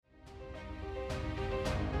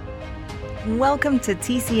Welcome to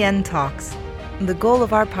TCN Talks. The goal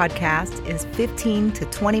of our podcast is 15 to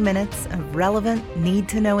 20 minutes of relevant,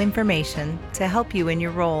 need-to-know information to help you in your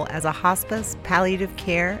role as a hospice, palliative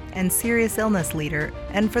care, and serious illness leader,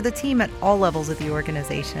 and for the team at all levels of the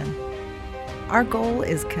organization. Our goal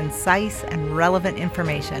is concise and relevant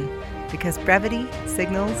information because brevity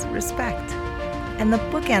signals respect. And the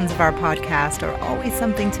bookends of our podcast are always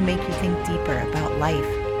something to make you think deeper about life,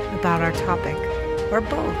 about our topic, or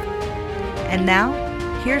both. And now,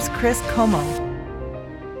 here's Chris Como.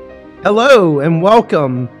 Hello and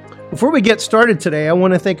welcome. Before we get started today, I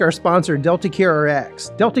want to thank our sponsor,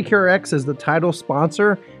 DeltaCareRx. DeltaCareRx is the title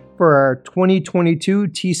sponsor for our 2022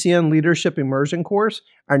 TCN Leadership Immersion course.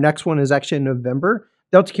 Our next one is actually in November.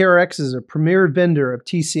 DeltaCareRx is a premier vendor of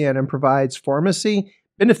TCN and provides pharmacy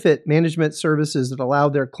benefit management services that allow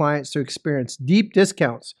their clients to experience deep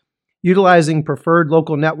discounts, utilizing preferred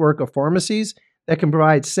local network of pharmacies that can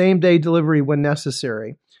provide same-day delivery when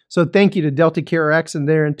necessary. So thank you to DeltaCareRx and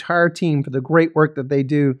their entire team for the great work that they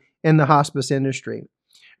do in the hospice industry.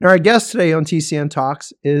 Now, our guest today on TCN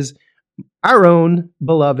Talks is our own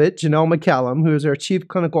beloved Janelle McCallum, who is our Chief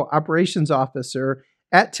Clinical Operations Officer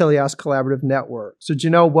at Teleos Collaborative Network. So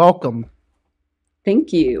Janelle, welcome.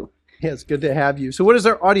 Thank you. Yeah, it's good to have you. So what does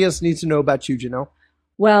our audience need to know about you, Janelle?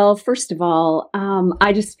 Well, first of all,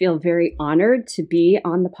 I just feel very honored to be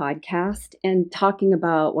on the podcast and talking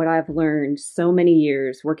about what I've learned so many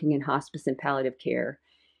years working in hospice and palliative care.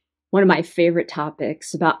 One of my favorite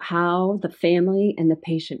topics about how the family and the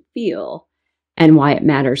patient feel and why it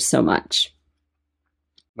matters so much.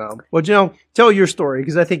 Well, Janelle, tell your story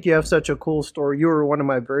because I think you have such a cool story. You were one of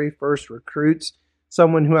my very first recruits,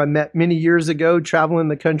 someone who I met many years ago, traveling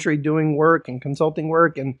the country doing work and consulting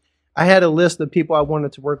work, and I had a list of people I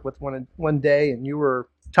wanted to work with one day, and you were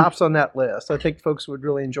tops on that list. I think folks would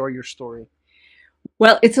really enjoy your story.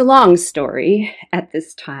 Well, it's a long story at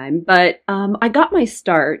this time, but I got my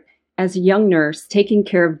start as a young nurse taking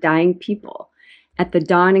care of dying people at the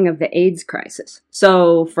dawning of the AIDS crisis.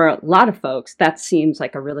 So for a lot of folks, that seems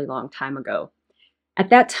like a really long time ago.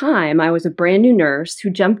 At that time, I was a brand new nurse who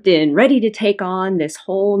jumped in ready to take on this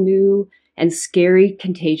whole new and scary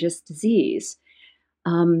contagious disease.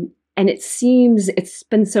 And it seems it's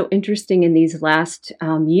been so interesting in these last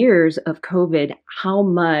years of COVID how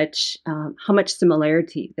much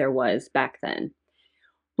similarity there was back then.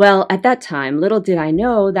 Well, at that time, little did I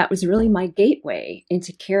know that was really my gateway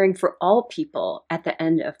into caring for all people at the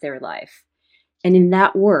end of their life. And in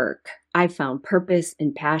that work, I found purpose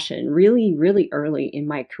and passion really, really early in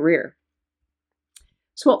my career.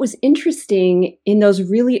 So what was interesting in those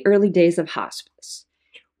really early days of hospice,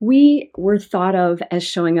 we were thought of as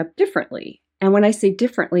showing up differently. And when I say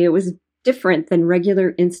differently, it was different than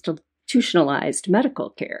regular institutionalized medical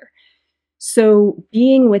care. So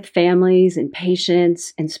being with families and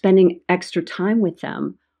patients and spending extra time with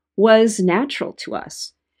them was natural to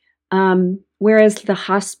us. Whereas the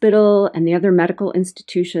hospital and the other medical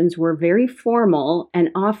institutions were very formal and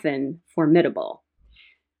often formidable.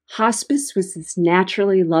 Hospice was this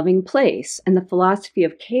naturally loving place, and the philosophy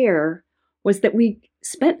of care was that we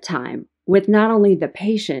spent time with not only the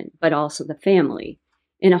patient, but also the family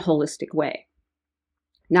in a holistic way.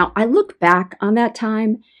 Now, I look back on that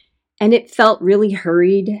time and it felt really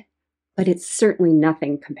hurried, but it's certainly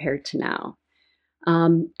nothing compared to now.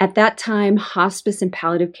 At that time, hospice and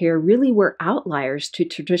palliative care really were outliers to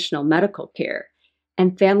traditional medical care,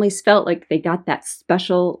 and families felt like they got that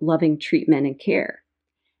special loving treatment and care.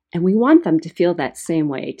 And we want them to feel that same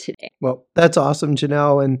way today. Well, that's awesome,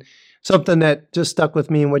 Janelle. And something that just stuck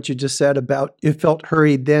with me in what you just said about it felt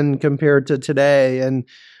hurried then compared to today. And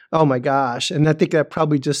oh my gosh. And I think that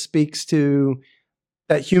probably just speaks to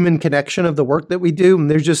that human connection of the work that we do.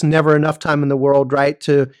 And there's just never enough time in the world, right?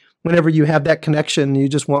 To whenever you have that connection, you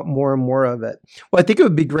just want more and more of it. Well, I think it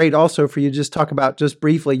would be great also for you to just talk about just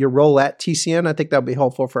briefly your role at TCN. I think that would be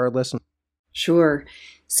helpful for our listeners. Sure.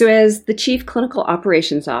 So as the Chief Clinical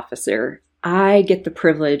Operations Officer, I get the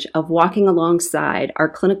privilege of walking alongside our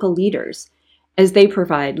clinical leaders as they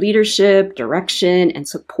provide leadership, direction, and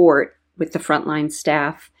support with the frontline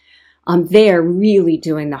staff. They are really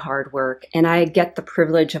doing the hard work, and I get the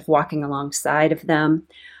privilege of walking alongside of them.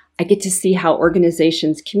 I get to see how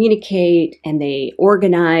organizations communicate and they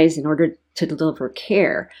organize in order to deliver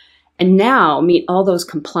care, and now meet all those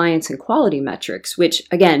compliance and quality metrics, which,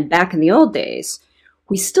 again, back in the old days,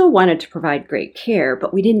 we still wanted to provide great care,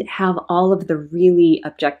 but we didn't have all of the really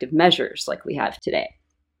objective measures like we have today.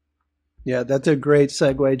 Yeah, that's a great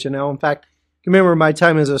segue, Janelle. In fact, I remember my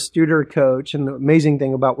time as a Studer coach, and the amazing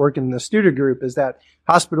thing about working in the Studer group is that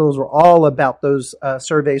hospitals were all about those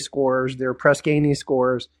survey scores, their Press Ganey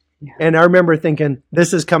scores. Yeah. And I remember thinking,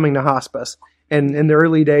 this is coming to hospice. And in the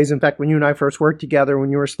early days, in fact, when you and I first worked together,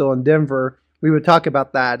 when you were still in Denver, we would talk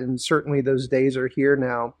about that. And certainly those days are here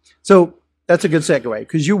now. So that's a good segue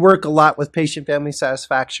because you work a lot with patient family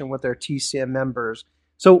satisfaction with their TCN members.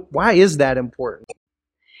 So why is that important?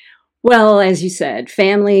 Well, as you said,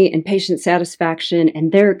 family and patient satisfaction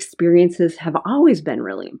and their experiences have always been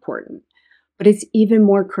really important. But it's even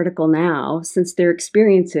more critical now since their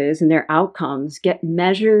experiences and their outcomes get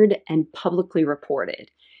measured and publicly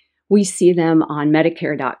reported. We see them on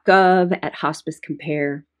Medicare.gov, at Hospice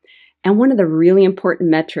Compare. And one of the really important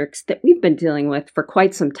metrics that we've been dealing with for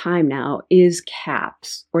quite some time now is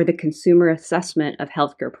CAHPS, or the Consumer Assessment of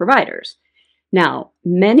Healthcare Providers. Now,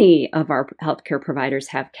 many of our healthcare providers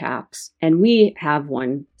have CAHPS, and we have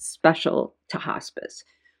one special to hospice.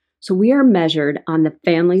 So we are measured on the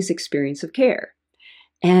family's experience of care.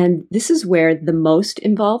 And this is where the most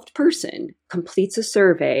involved person completes a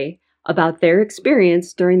survey about their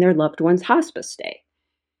experience during their loved one's hospice stay.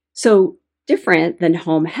 So different than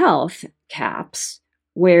home health CAHPS,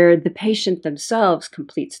 where the patient themselves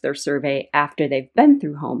completes their survey after they've been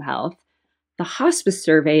through home health, the hospice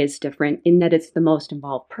survey is different in that it's the most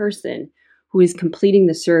involved person who is completing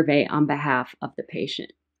the survey on behalf of the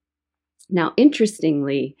patient. Now,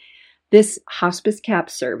 interestingly, this hospice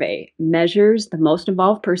CAHPS survey measures the most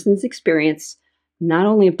involved person's experience not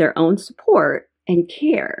only of their own support and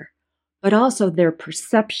care, but also their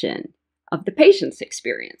perception of the patient's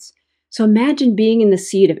experience. So imagine being in the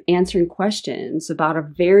seat of answering questions about a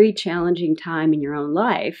very challenging time in your own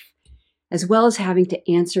life, as well as having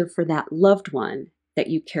to answer for that loved one that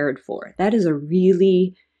you cared for. That is a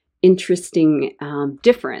really interesting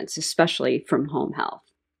difference, especially from home health.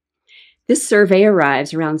 This survey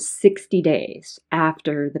arrives around 60 days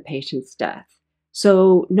after the patient's death.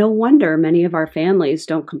 So no wonder many of our families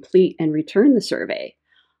don't complete and return the survey.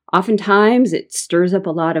 Oftentimes, it stirs up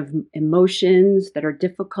a lot of emotions that are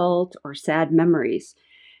difficult or sad memories.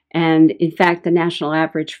 And in fact, the national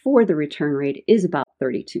average for the return rate is about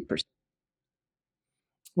 32%.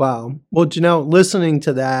 Wow. Well, Janelle, listening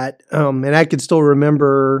to that, and I could still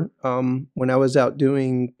remember when I was out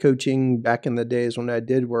doing coaching back in the days when I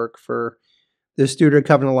did work for the Steward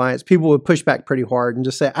Covenant Alliance, people would push back pretty hard and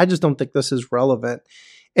just say, I just don't think this is relevant.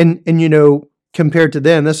 And you know, compared to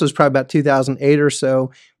then, this was probably about 2008 or so.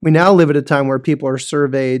 We now live at a time where people are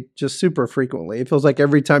surveyed just super frequently. It feels like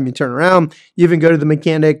every time you turn around, you even go to the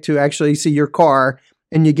mechanic to actually see your car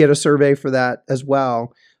and you get a survey for that as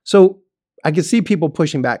well. So I can see people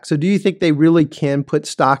pushing back. So do you think they really can put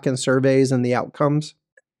stock in surveys and the outcomes?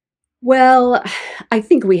 Well, I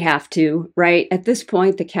think we have to, right? At this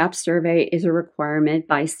point, the CAHPS survey is a requirement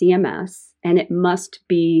by CMS, and it must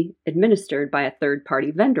be administered by a third-party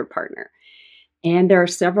vendor partner. And there are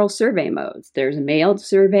several survey modes. There's a mailed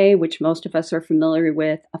survey, which most of us are familiar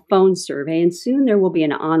with, a phone survey, and soon there will be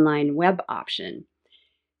an online web option.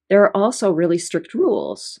 There are also really strict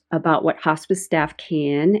rules about what hospice staff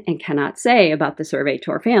can and cannot say about the survey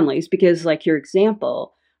to our families, because like your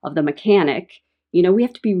example of the mechanic, you know, we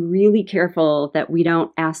have to be really careful that we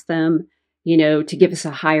don't ask them, you know, to give us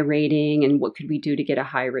a high rating and what could we do to get a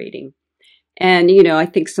high rating. And, you know, I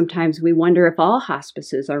think sometimes we wonder if all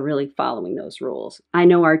hospices are really following those rules. I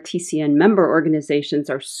know our TCN member organizations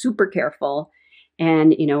are super careful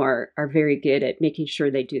and, you know, are very good at making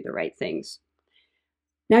sure they do the right things.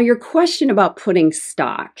 Now, your question about putting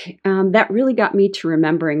stock, that really got me to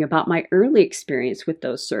remembering about my early experience with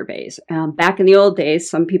those surveys. Back in the old days,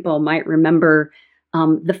 some people might remember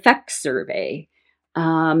the FECS survey.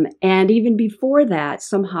 And even before that,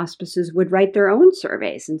 some hospices would write their own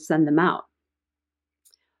surveys and send them out.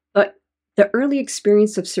 But the early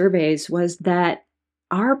experience of surveys was that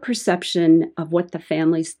our perception of what the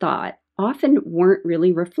families thought often weren't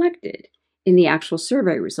really reflected in the actual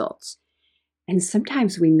survey results. And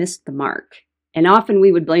sometimes we missed the mark. And often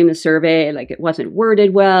we would blame the survey like it wasn't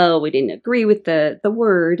worded well, we didn't agree with the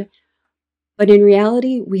word. But in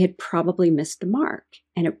reality, we had probably missed the mark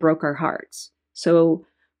and it broke our hearts. So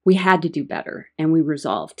we had to do better and we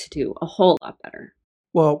resolved to do a whole lot better.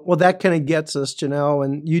 Well, that kind of gets us, Janelle,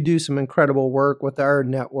 and you do some incredible work with our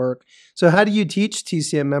network. So how do you teach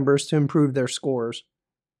TCN members to improve their scores?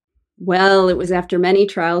 Well, it was after many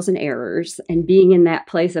trials and errors and being in that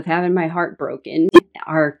place of having my heart broken,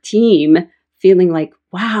 our team feeling like,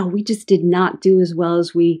 wow, we just did not do as well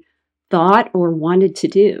as we thought or wanted to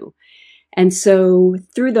do. And so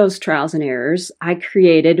through those trials and errors, I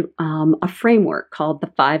created a framework called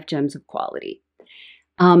the 5 Gems of Quality.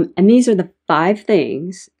 And these are the 5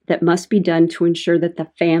 things that must be done to ensure that the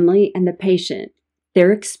family and the patient,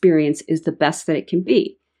 their experience is the best that it can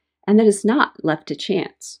be, and that it's not left to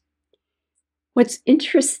chance. What's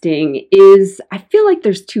interesting is I feel like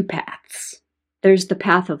there's two paths. There's the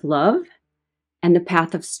path of love and the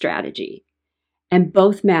path of strategy, and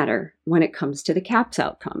both matter when it comes to the CAPS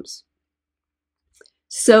outcomes.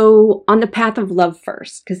 So on the path of love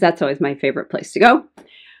first, because that's always my favorite place to go.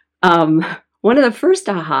 One of the first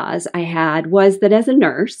ahas I had was that as a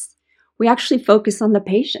nurse, we actually focus on the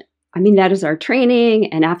patient. I mean, that is our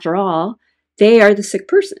training, and after all, they are the sick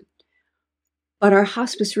person. But our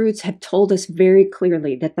hospice roots have told us very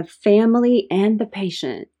clearly that the family and the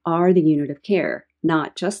patient are the unit of care,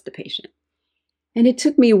 not just the patient. And it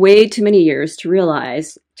took me way too many years to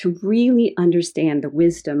realize, to really understand the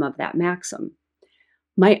wisdom of that maxim.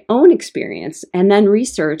 My own experience and then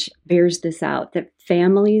research bears this out, that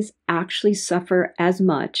families actually suffer as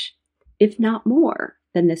much, if not more,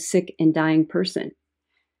 than the sick and dying person.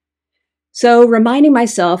 So reminding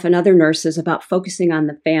myself and other nurses about focusing on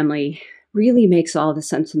the family really makes all the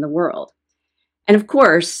sense in the world. And of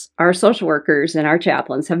course, our social workers and our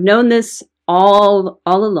chaplains have known this all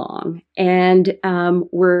along, and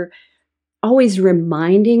we're always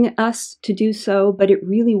reminding us to do so, but it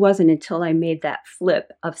really wasn't until I made that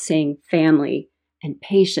flip of saying family and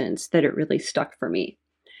patients that it really stuck for me.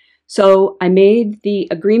 So I made the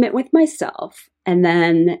agreement with myself and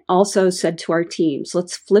then also said to our teams,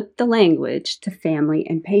 let's flip the language to family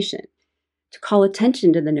and patient, to call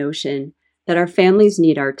attention to the notion that our families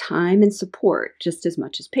need our time and support just as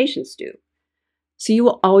much as patients do. So you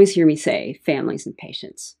will always hear me say families and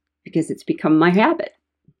patients because it's become my habit.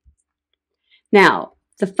 Now,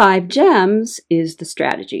 the 5 gems is the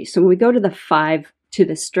strategy. So when we go to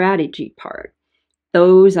the strategy part,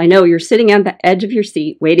 those, I know you're sitting on the edge of your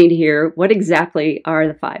seat waiting to hear what exactly are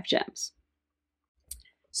the 5 gems.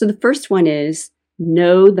 So the first one is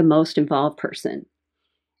know the most involved person.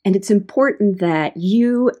 And it's important that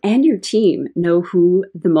you and your team know who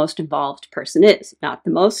the most involved person is. Not the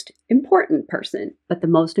most important person, but the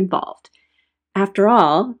most involved. After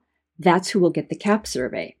all, that's who will get the CAP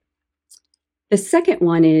survey. The second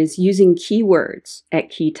one is using keywords at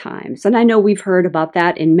key times. And I know we've heard about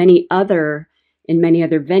that in many other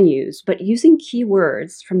venues, but using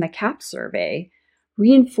keywords from the CAP survey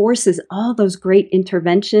reinforces all those great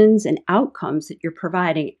interventions and outcomes that you're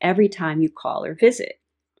providing every time you call or visit.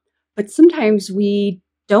 But sometimes we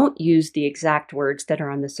don't use the exact words that are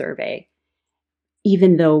on the survey,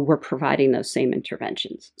 even though we're providing those same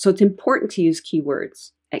interventions. So it's important to use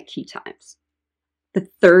keywords at key times. The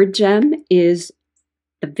third gem is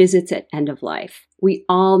the visits at end of life. We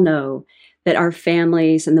all know that our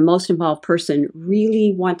families and the most involved person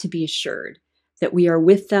really want to be assured that we are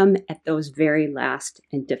with them at those very last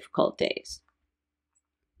and difficult days.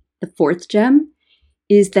 The fourth gem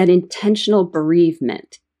is that intentional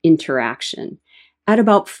bereavement interaction at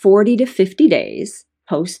about 40 to 50 days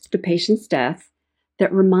post the patient's death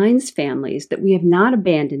that reminds families that we have not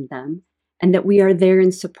abandoned them and that we are there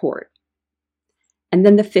in support. And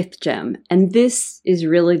then the fifth gem, and this is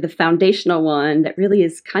really the foundational one that really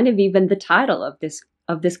is kind of even the title of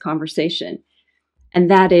this conversation, and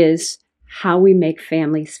that is how we make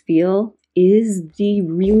families feel is the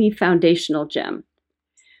really foundational gem.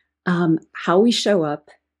 How we show up,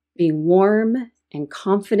 being warm and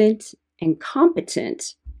confident and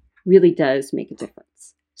competent really does make a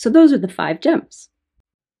difference. So those are the 5 gems.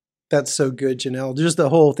 That's so good, Janelle. Just the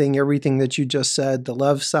whole thing, everything that you just said, the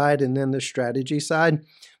love side and then the strategy side. In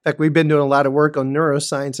fact, we've been doing a lot of work on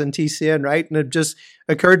neuroscience and TCN, right? And it just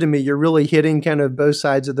occurred to me, you're really hitting kind of both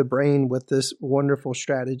sides of the brain with this wonderful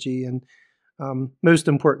strategy. And most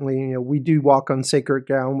importantly, we do walk on sacred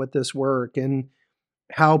ground with this work, and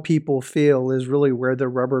how people feel is really where the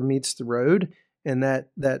rubber meets the road, and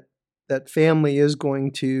that family is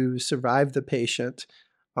going to survive the patient.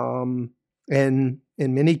 And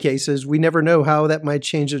in many cases, we never know how that might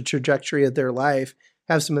change the trajectory of their life.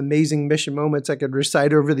 Have some amazing mission moments I could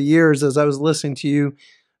recite over the years as I was listening to you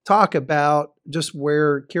talk about just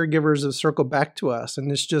where caregivers have circled back to us.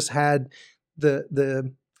 And it's just had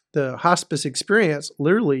the hospice experience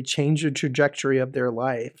literally change the trajectory of their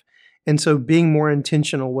life. And so being more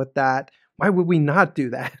intentional with that, why would we not do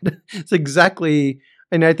that? It's exactly,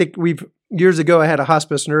 and I think years ago, I had a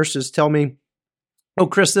hospice nurse just tell me, oh,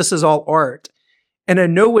 Chris, this is all art. And I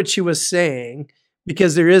know what she was saying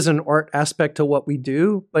because there is an art aspect to what we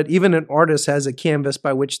do, but even an artist has a canvas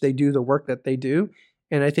by which they do the work that they do.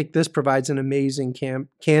 And I think this provides an amazing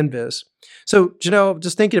canvas. So, Janelle,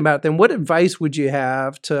 just thinking about it, then what advice would you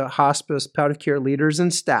have to hospice, palliative care leaders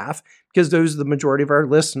and staff, because those are the majority of our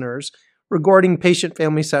listeners, regarding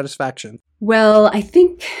patient-family satisfaction? Well, I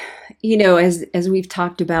think, as we've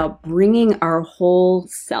talked about, bringing our whole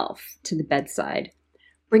self to the bedside,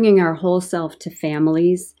 bringing our whole self to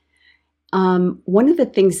families. One of the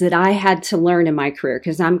things that I had to learn in my career,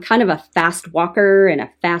 because I'm kind of a fast walker and a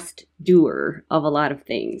fast doer of a lot of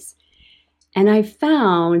things. And I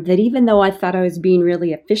found that even though I thought I was being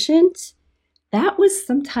really efficient, that was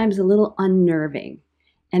sometimes a little unnerving,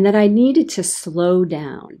 and that I needed to slow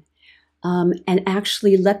down and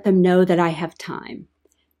actually let them know that I have time.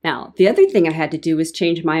 Now, the other thing I had to do was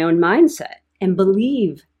change my own mindset and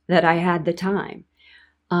believe that I had the time.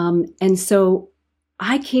 And so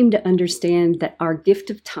I came to understand that our gift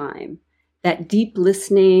of time, that deep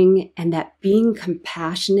listening and that being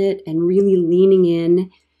compassionate and really leaning in,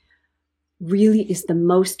 really is the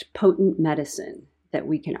most potent medicine that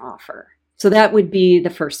we can offer. So that would be the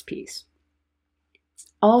first piece.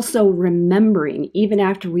 Also remembering, even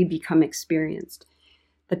after we become experienced,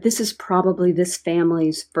 that this is probably this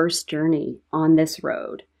family's first journey on this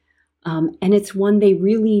road. And it's one they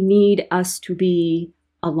really need us to be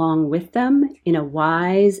along with them in a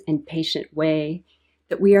wise and patient way,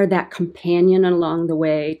 that we are that companion along the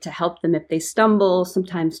way to help them if they stumble,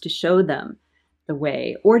 sometimes to show them the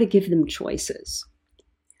way or to give them choices.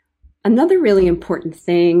 Another really important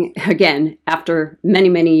thing, again, after many,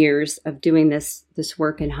 many years of doing this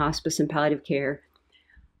work in hospice and palliative care,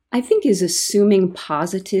 I think is assuming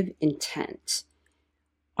positive intent.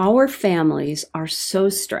 Our families are so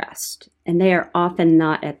stressed and they are often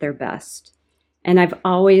not at their best. And I've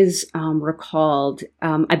always recalled,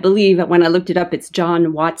 I believe when I looked it up, it's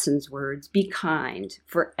John Watson's words, "Be kind,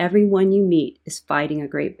 for everyone you meet is fighting a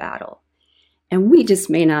great battle." And we just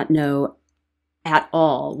may not know at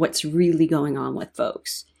all what's really going on with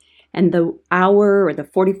folks. And the hour or the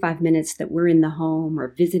 45 minutes that we're in the home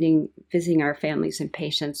or visiting our families and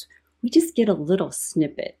patients, we just get a little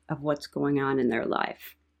snippet of what's going on in their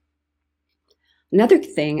life. Another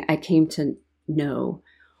thing I came to know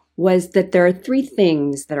was that there are three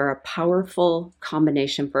things that are a powerful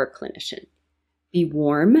combination for a clinician: be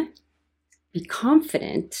warm, be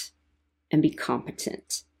confident, and be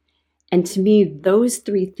competent. And to me, those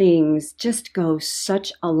three things just go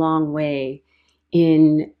such a long way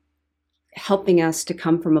in helping us to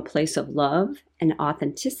come from a place of love and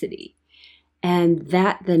authenticity. And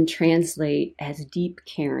that then translate as deep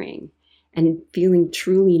caring, and feeling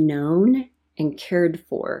truly known and cared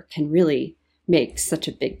for can really make such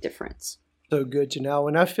a big difference. So good, Janelle.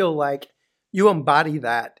 And I feel like you embody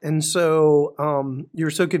that. And so you're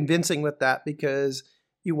so convincing with that because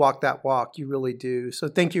you walk that walk. You really do. So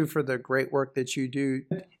thank you for the great work that you do.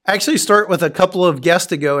 I actually start with a couple of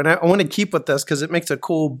guests ago, and I want to keep with this because it makes a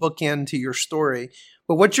cool bookend to your story.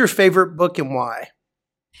 But what's your favorite book and why?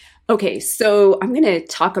 Okay, so I'm going to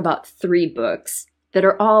talk about three books that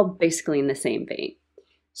are all basically in the same vein.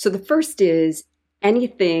 So the first is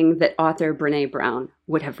anything that author Brené Brown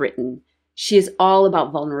would have written. She is all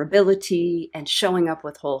about vulnerability and showing up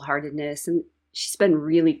with wholeheartedness. And she's been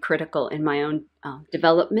really critical in my own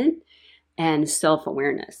development and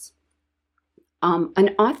self-awareness.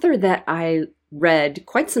 An author that I read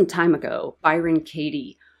quite some time ago, Byron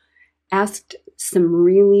Katie, asked some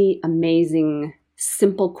really amazing,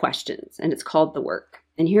 simple questions, and it's called The Work.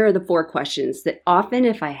 And here are the 4 questions that often,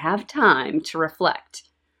 if I have time to reflect,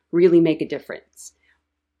 really make a difference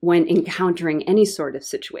when encountering any sort of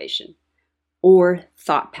situation or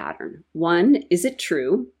thought pattern. 1, is it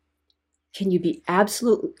true? Can you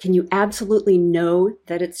absolutely know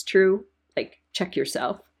that it's true? Like, check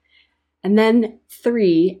yourself. And then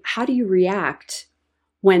 3, how do you react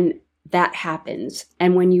when that happens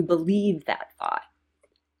and when you believe that thought?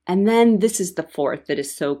 And then this is the 4th that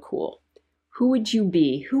is so cool. Who would you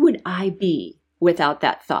be? Who would I be without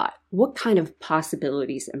that thought? What kind of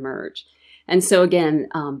possibilities emerge? And so again,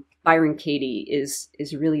 Byron Katie is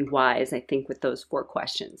really wise, I think, with those 4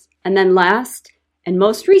 questions. And then last and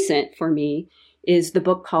most recent for me is the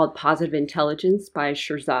book called Positive Intelligence by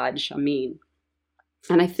Shirzad Chamine.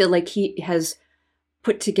 And I feel like he has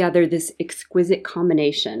put together this exquisite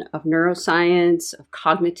combination of neuroscience, of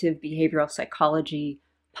cognitive behavioral psychology,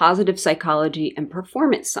 positive psychology, and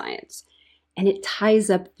performance science. And it ties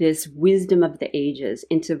up this wisdom of the ages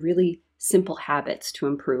into really simple habits to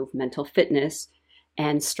improve mental fitness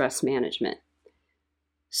and stress management.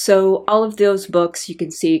 So all of those books you can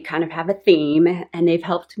see kind of have a theme, and they've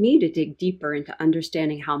helped me to dig deeper into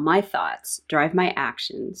understanding how my thoughts drive my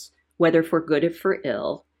actions, whether for good or for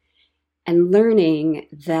ill, and learning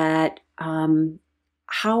that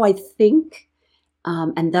how I think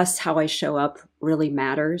and thus how I show up really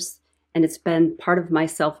matters. And it's been part of my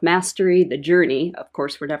self-mastery, the journey. Of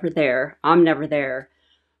course, we're never there. I'm never there.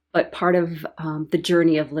 But part of the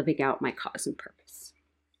journey of living out my cause and purpose.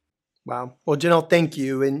 Wow. Well, Janelle, thank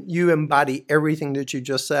you. And you embody everything that you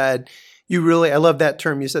just said. I love that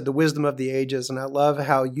term. You said the wisdom of the ages. And I love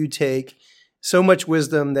how you take so much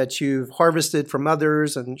wisdom that you've harvested from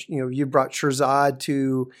others. And, you brought Shirzad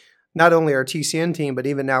to not only our TCN team, but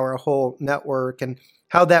even now our whole network, and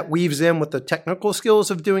how that weaves in with the technical skills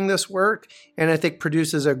of doing this work. And I think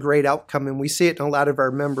produces a great outcome. And we see it in a lot of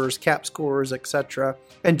our members, CAP scores, et cetera,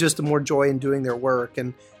 and just the more joy in doing their work.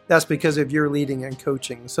 And that's because of your leading and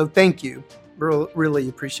coaching. So thank you. Really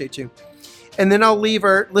appreciate you. And then I'll leave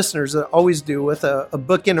our listeners, as I always do, with a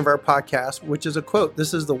bookend of our podcast, which is a quote.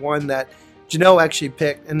 This is the one that Janelle actually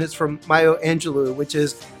picked, and it's from Maya Angelou, which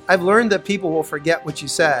is, I've learned that people will forget what you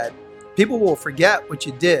said. People will forget what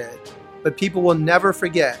you did, but people will never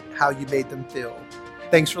forget how you made them feel.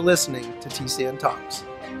 Thanks for listening to TCN Talks.